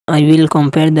I will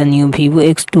compare the new Vivo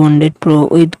X200 Pro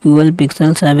with Google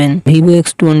Pixel 7. Vivo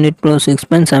X200 Pro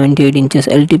 6.78 inches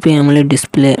LTP AMOLED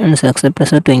display and success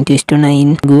ratio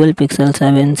 20:9. Google Pixel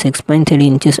 7 6.3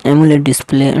 inches AMOLED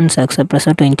display and success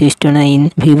ratio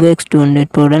 20:9. Vivo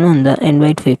X200 Pro run on the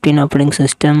Android 15 operating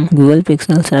system. Google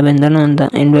Pixel 7 run on the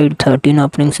Android 13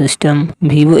 operating system.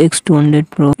 Vivo X200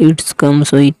 Pro it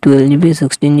comes with 12GB,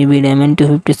 16GB RAM and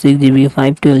 256GB,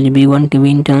 512GB, 1TB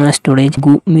internal storage.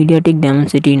 MediaTek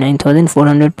Dimensity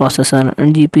 9400 processor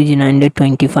and GPG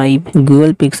 925.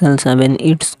 Google Pixel 7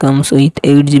 it comes with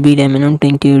 8GB RAM and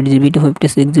 28GB to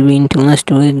 56GB internal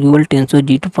storage. Google Tensor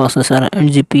G2 processor and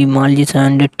GPU Mali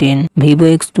 710. Vivo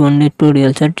X200 Pro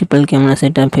real set triple camera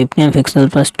setup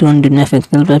 50MP plus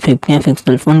 200MP plus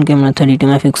 50MP phone camera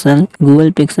 32MP.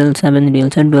 Google Pixel 7 real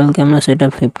set dual camera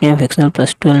setup 50MP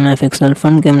plus 12MP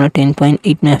front camera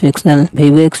 10.8MP.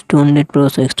 Vivo X200 Pro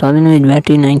 6000 mAh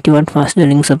battery 90W fast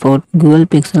charging support. Google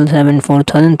Pixel 7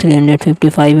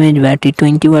 4355 mAh battery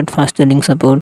 20W fast charging support.